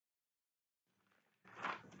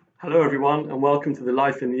Hello everyone and welcome to the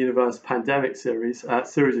Life in the Universe pandemic series, a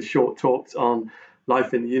series of short talks on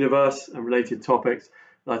life in the universe and related topics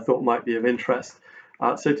that I thought might be of interest.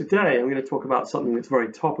 So today I'm going to talk about something that's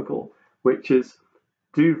very topical, which is,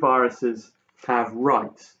 do viruses have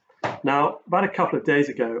rights? Now, about a couple of days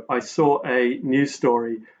ago, I saw a news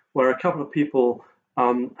story where a couple of people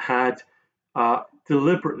had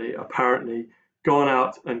deliberately, apparently, gone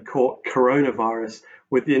out and caught coronavirus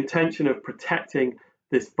with the intention of protecting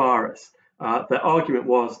this virus. Their argument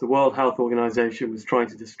was the World Health Organization was trying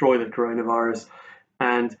to destroy the coronavirus,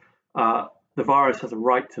 and the virus has a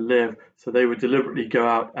right to live, so they would deliberately go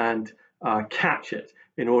out and catch it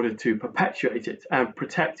in order to perpetuate it and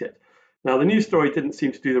protect it. Now, the news story didn't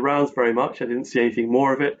seem to do the rounds very much. I didn't see anything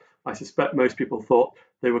more of it. I suspect most people thought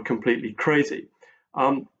they were completely crazy.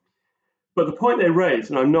 But the point they raised,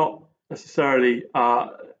 and I'm not necessarily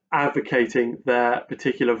advocating their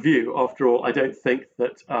particular view. After all, I don't think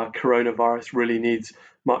that coronavirus really needs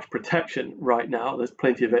much protection right now. There's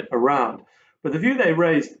plenty of it around. But the view they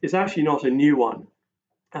raised is actually not a new one.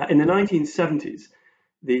 In the 1970s,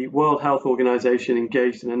 the World Health Organization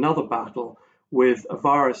engaged in another battle with a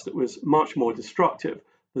virus that was much more destructive,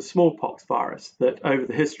 the smallpox virus, that over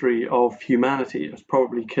the history of humanity has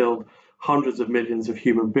probably killed hundreds of millions of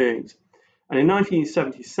human beings. And in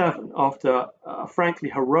 1977, after a frankly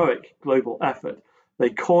heroic global effort, they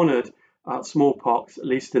cornered smallpox, at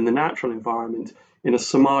least in the natural environment, in a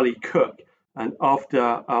Somali cook. And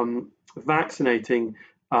after vaccinating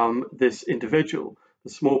this individual, the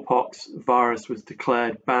smallpox virus was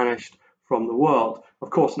declared banished from the world. Of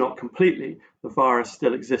course, not completely. The virus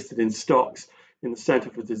still existed in stocks in the Center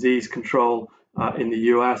for Disease Control in the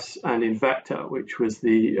US, and in Vector, which was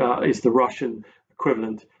is the Russian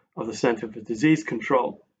equivalent of the Center for Disease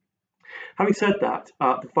Control. Having said that,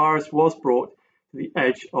 the virus was brought to the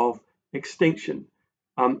edge of extinction.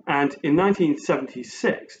 And in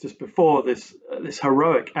 1976, just before this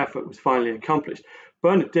heroic effort was finally accomplished,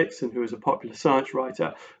 Bernard Dixon, who was a popular science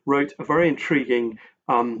writer, wrote a very intriguing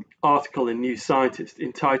article in New Scientist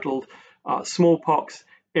entitled Smallpox,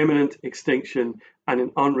 Imminent Extinction and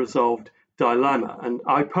an Unresolved Dilemma. And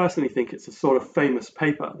I personally think it's a sort of famous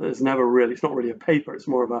paper. It's not really a paper, it's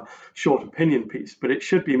more of a short opinion piece, but it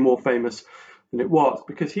should be more famous than it was,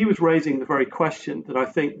 because he was raising the very question that I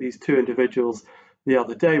think these two individuals the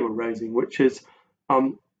other day were raising, which is,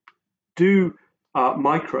 do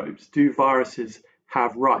viruses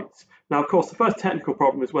have rights? Now, of course, the first technical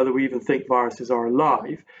problem is whether we even think viruses are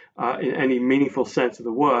alive in any meaningful sense of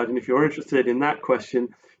the word. And if you're interested in that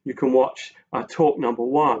question, you can watch talk number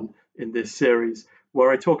 1 in this series, where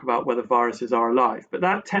I talk about whether viruses are alive. But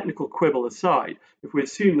that technical quibble aside, if we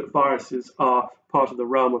assume that viruses are part of the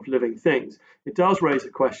realm of living things, it does raise a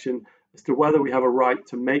question as to whether we have a right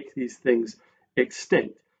to make these things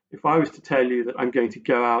extinct. If I was to tell you that I'm going to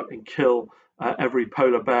go out and kill every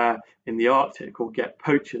polar bear in the Arctic, or get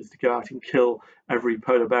poachers to go out and kill every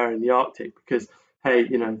polar bear in the Arctic because, hey,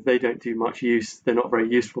 they don't do much use, they're not very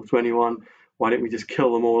useful to anyone, why don't we just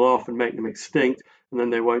kill them all off and make them extinct, and then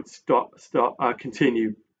they won't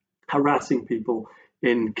continue harassing people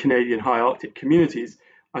in Canadian high Arctic communities,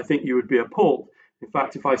 I think you would be appalled. In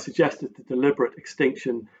fact, if I suggested the deliberate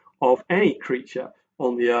extinction of any creature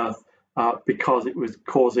on the earth because it was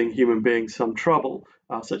causing human beings some trouble,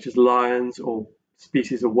 such as lions or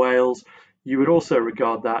species of whales, you would also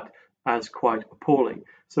regard that as quite appalling.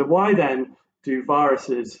 So why then do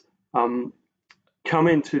viruses come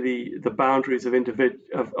into the boundaries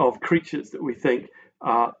of creatures that we think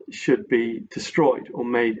should be destroyed or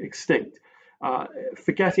made extinct?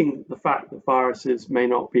 Forgetting the fact that viruses may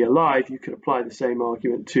not be alive, you could apply the same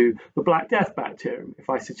argument to the Black Death bacterium. If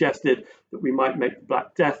I suggested that we might make the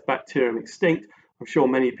Black Death bacterium extinct, I'm sure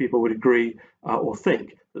many people would agree or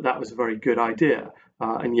think that that was a very good idea.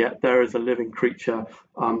 And yet there is a living creature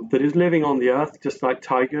that is living on the earth, just like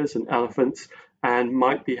tigers and elephants, and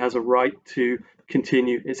has a right to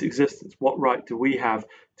continue its existence. What right do we have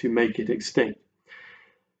to make it extinct?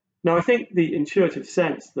 Now, I think the intuitive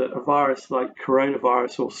sense that a virus like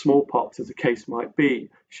coronavirus or smallpox, as the case might be,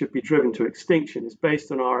 should be driven to extinction is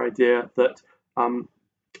based on our idea that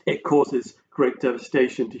it causes great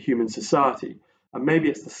devastation to human society. And maybe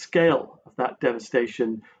it's the scale of that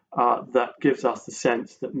devastation that gives us the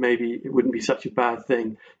sense that maybe it wouldn't be such a bad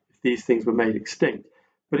thing if these things were made extinct.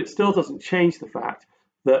 But it still doesn't change the fact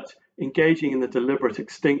that engaging in the deliberate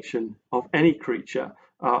extinction of any creature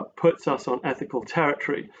puts us on ethical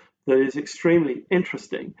territory that is extremely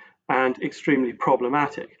interesting and extremely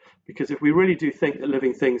problematic. Because if we really do think that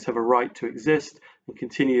living things have a right to exist and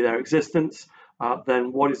continue their existence,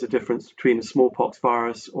 then what is the difference between a smallpox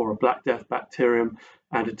virus or a Black Death bacterium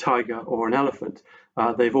and a tiger or an elephant?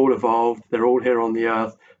 They've all evolved, they're all here on the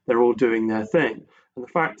earth, they're all doing their thing. And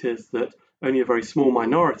the fact is that only a very small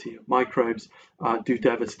minority of microbes do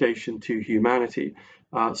devastation to humanity.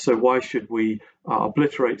 So why should we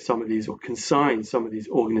obliterate some of these or consign some of these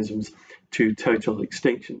organisms to total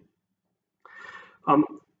extinction?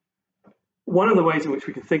 One of the ways in which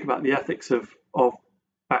we can think about the ethics of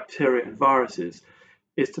bacteria and viruses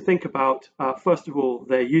is to think about, first of all,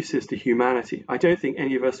 their uses to humanity. I don't think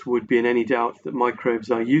any of us would be in any doubt that microbes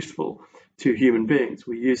are useful to human beings.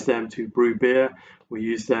 We use them to brew beer, we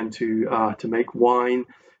use them to make wine,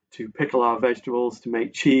 to pickle our vegetables, to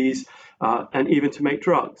make cheese, and even to make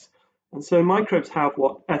drugs. And so microbes have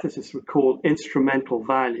what ethicists would call instrumental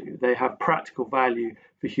value. They have practical value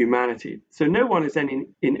for humanity. So no one is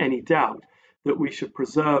in any doubt that we should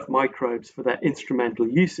preserve microbes for their instrumental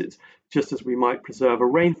uses, just as we might preserve a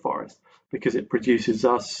rainforest because it produces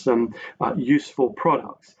us some useful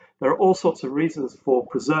products. There are all sorts of reasons for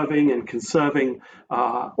preserving and conserving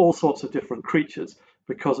all sorts of different creatures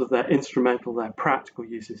because of their instrumental, their practical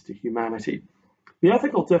uses to humanity. The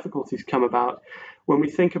ethical difficulties come about when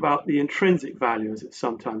we think about the intrinsic value, as it's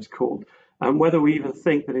sometimes called, and whether we even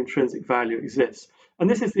think that intrinsic value exists. And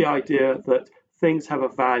this is the idea that things have a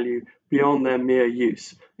value beyond their mere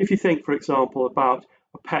use. If you think, for example, about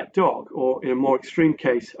a pet dog, or in a more extreme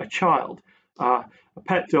case, a child, a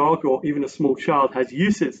pet dog or even a small child has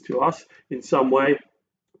uses to us in some way,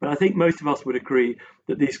 but I think most of us would agree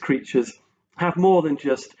that these creatures have more than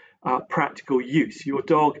just practical use. Your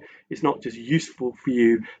dog is not just useful for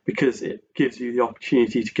you because it gives you the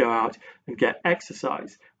opportunity to go out and get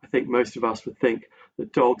exercise. I think most of us would think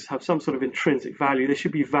that dogs have some sort of intrinsic value. They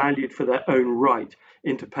should be valued for their own right,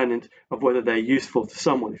 independent of whether they're useful to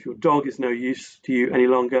someone. If your dog is no use to you any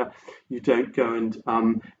longer, you don't go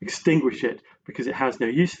and extinguish it because it has no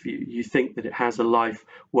use for you. You think that it has a life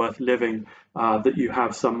worth living, that you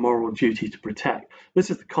have some moral duty to protect.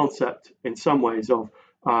 This is the concept, in some ways, of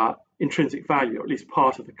intrinsic value, or at least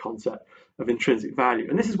part of the concept of intrinsic value.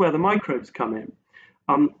 And this is where the microbes come in.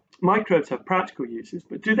 Microbes have practical uses,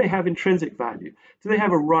 but do they have intrinsic value? Do they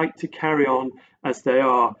have a right to carry on as they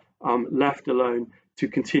are, left alone to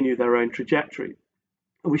continue their own trajectory?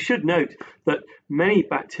 And we should note that many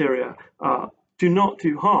bacteria do not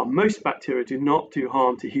do harm. Most bacteria do not do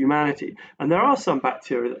harm to humanity. And there are some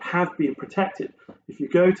bacteria that have been protected. If you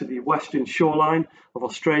go to the western shoreline of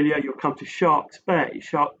Australia, you'll come to Shark Bay,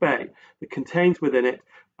 that contains within it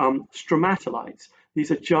stromatolites. These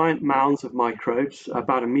are giant mounds of microbes,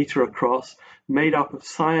 about 1 meter across, made up of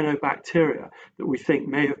cyanobacteria that we think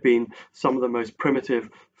may have been some of the most primitive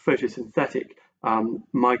photosynthetic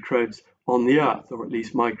microbes on the Earth, or at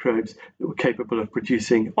least microbes that were capable of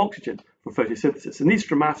producing oxygen for photosynthesis. And these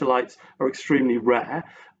stromatolites are extremely rare.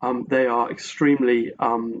 They are extremely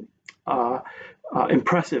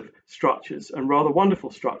impressive structures and rather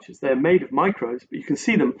wonderful structures. They're made of microbes, but you can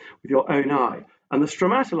see them with your own eye. And the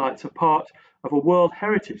stromatolites are part of a World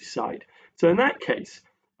Heritage Site. So in that case,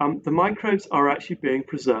 the microbes are actually being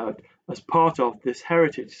preserved as part of this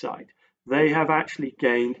heritage site. They have actually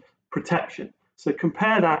gained protection. So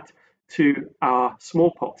compare that to our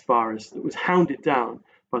smallpox virus that was hounded down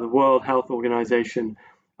by the World Health Organization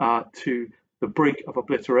to the brink of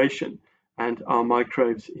obliteration, and our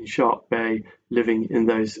microbes in Shark Bay living in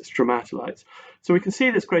those stromatolites. So we can see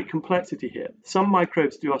this great complexity here. Some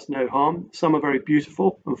microbes do us no harm, some are very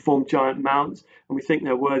beautiful and form giant mounds, and we think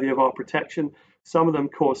they're worthy of our protection. Some of them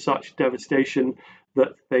cause such devastation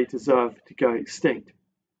that they deserve to go extinct.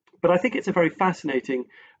 But I think it's a very fascinating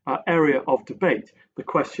area of debate, the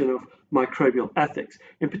question of microbial ethics,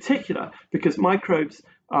 in particular because microbes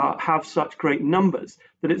have such great numbers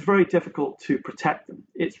that it's very difficult to protect them.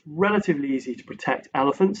 It's relatively easy to protect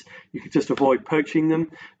elephants. You can just avoid poaching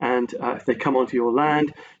them, and if they come onto your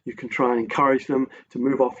land, you can try and encourage them to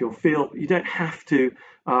move off your field, but you don't have to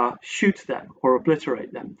shoot them or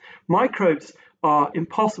obliterate them. Microbes are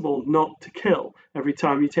impossible not to kill. Every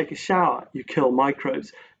time you take a shower, you kill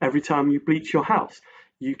microbes. Every time you bleach your house,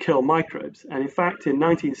 you kill microbes. And in fact, in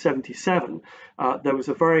 1977, there was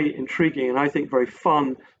a very intriguing and I think very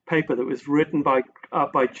fun paper that was written by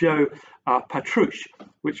Joe Patruch,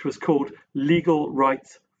 which was called Legal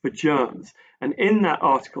Rights for Germs. And in that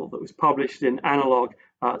article that was published in Analog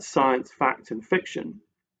Science, Fact and Fiction,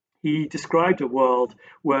 he described a world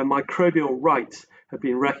where microbial rights had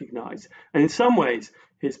been recognized. And in some ways,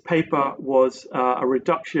 His paper was a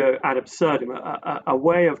reductio ad absurdum, a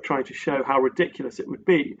way of trying to show how ridiculous it would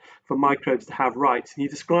be for microbes to have rights. And he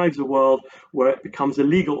describes a world where it becomes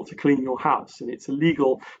illegal to clean your house, and it's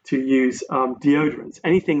illegal to use deodorants.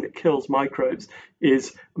 Anything that kills microbes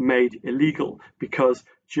is made illegal because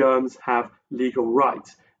germs have legal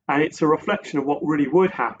rights. And it's a reflection of what really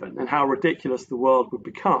would happen and how ridiculous the world would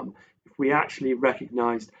become if we actually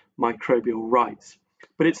recognized microbial rights.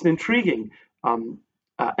 But it's an intriguing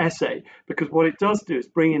essay, because what it does do is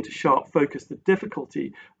bring into sharp focus the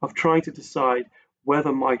difficulty of trying to decide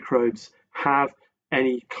whether microbes have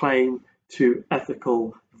any claim to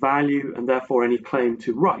ethical value and therefore any claim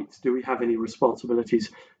to rights. Do we have any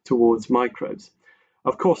responsibilities towards microbes?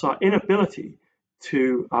 Of course, our inability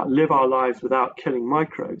to live our lives without killing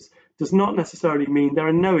microbes does not necessarily mean there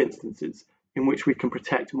are no instances in which we can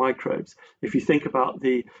protect microbes. If you think about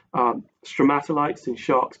the stromatolites in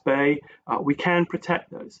Shark's Bay, we can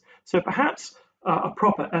protect those. So perhaps a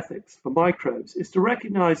proper ethics for microbes is to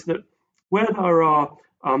recognize that where there are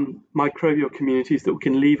microbial communities that we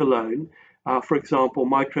can leave alone, for example,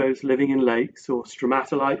 microbes living in lakes or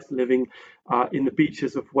stromatolites living in the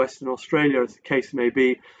beaches of Western Australia, as the case may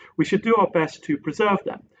be, we should do our best to preserve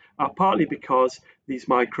them, partly because these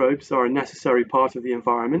microbes are a necessary part of the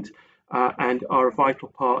environment, and are a vital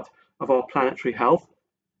part of our planetary health.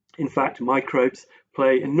 In fact, microbes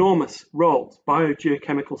play enormous roles,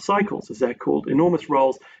 biogeochemical cycles as they're called, enormous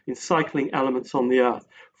roles in cycling elements on the Earth,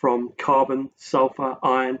 from carbon, sulfur,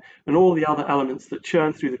 iron, and all the other elements that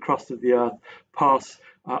churn through the crust of the Earth pass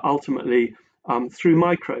ultimately through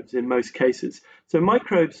microbes in most cases. So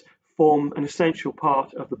microbes form an essential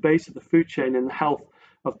part of the base of the food chain and the health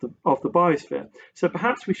of the biosphere. So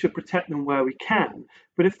perhaps we should protect them where we can,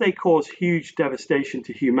 but if they cause huge devastation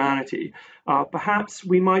to humanity, perhaps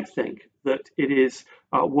we might think that it is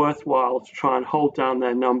worthwhile to try and hold down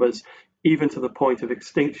their numbers even to the point of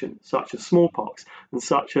extinction, such as smallpox and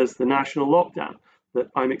such as the national lockdown that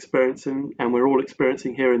I'm experiencing and we're all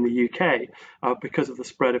experiencing here in the UK because of the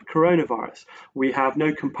spread of coronavirus. We have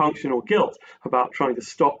no compunction or guilt about trying to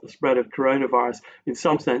stop the spread of coronavirus, in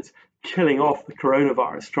some sense killing off the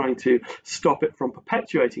coronavirus, trying to stop it from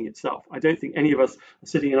perpetuating itself. I don't think any of us are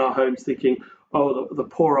sitting in our homes thinking, oh, the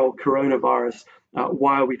poor old coronavirus,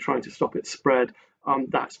 why are we trying to stop its spread?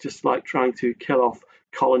 That's just like trying to kill off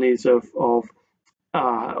colonies or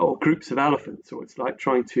groups of elephants, or it's like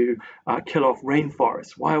trying to kill off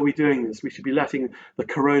rainforests. Why are we doing this? We should be letting the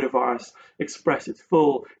coronavirus express its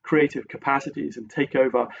full creative capacities and take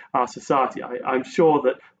over our society. I'm sure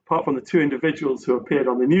that apart from the two individuals who appeared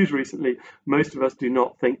on the news recently, most of us do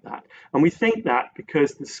not think that. And we think that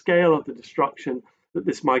because the scale of the destruction that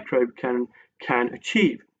this microbe can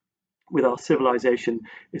achieve with our civilization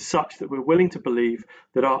is such that we're willing to believe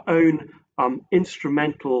that our own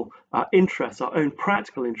instrumental interests, our own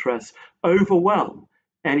practical interests, overwhelm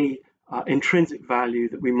any intrinsic value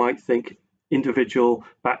that we might think individual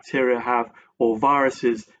bacteria have, or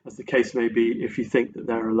viruses, as the case may be, if you think that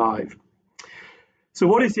they're alive. So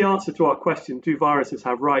what is the answer to our question, do viruses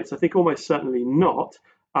have rights? I think almost certainly not,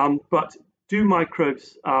 but do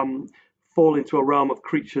microbes fall into a realm of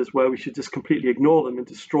creatures where we should just completely ignore them and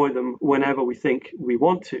destroy them whenever we think we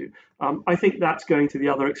want to? I think that's going to the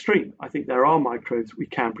other extreme. I think there are microbes we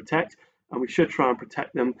can protect, and we should try and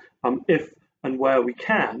protect them if and where we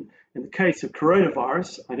can. In the case of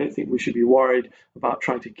coronavirus, I don't think we should be worried about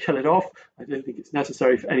trying to kill it off. I don't think it's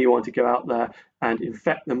necessary for anyone to go out there and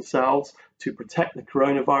infect themselves to protect the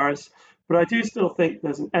coronavirus. But I do still think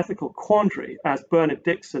there's an ethical quandary, as Bernard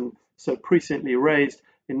Dixon so presciently raised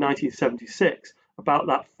in 1976, about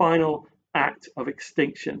that final act of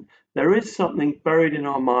extinction. There is something buried in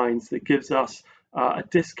our minds that gives us a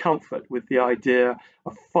discomfort with the idea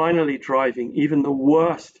of finally driving even the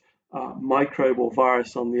worst microbe or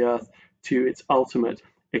virus on the Earth to its ultimate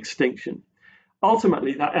extinction.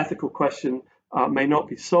 Ultimately, that ethical question may not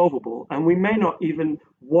be solvable, and we may not even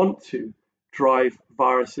want to drive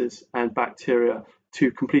viruses and bacteria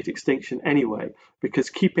to complete extinction anyway, because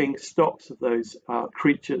keeping stocks of those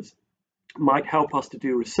creatures might help us to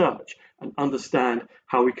do research and understand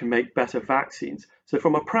how we can make better vaccines. So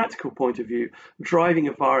from a practical point of view, driving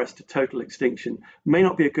a virus to total extinction may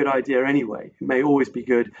not be a good idea anyway. It may always be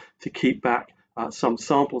good to keep back some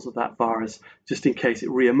samples of that virus just in case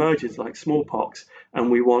it re-emerges like smallpox and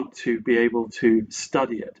we want to be able to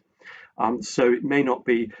study it. So it may not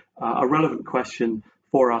be a relevant question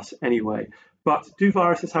for us anyway. But do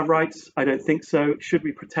viruses have rights? I don't think so. Should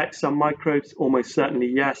we protect some microbes? Almost certainly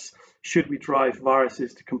yes. Should we drive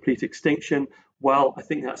viruses to complete extinction? Well, I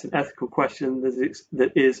think that's an ethical question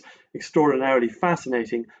that is extraordinarily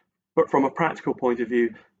fascinating, but from a practical point of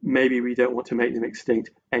view, maybe we don't want to make them extinct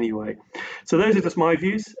anyway. So those are just my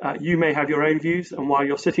views. You may have your own views, and while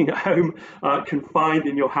you're sitting at home confined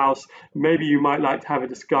in your house, maybe you might like to have a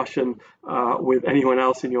discussion with anyone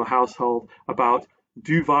else in your household about,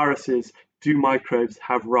 do viruses, do microbes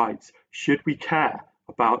have rights? Should we care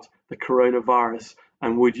about the coronavirus?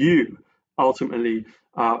 And would you ultimately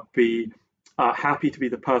be happy to be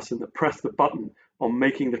the person that pressed the button on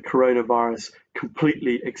making the coronavirus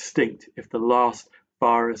completely extinct if the last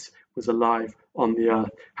virus was alive on the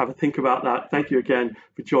earth? Have a think about that. Thank you again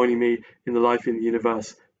for joining me in the Life in the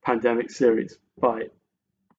Universe pandemic series. Bye.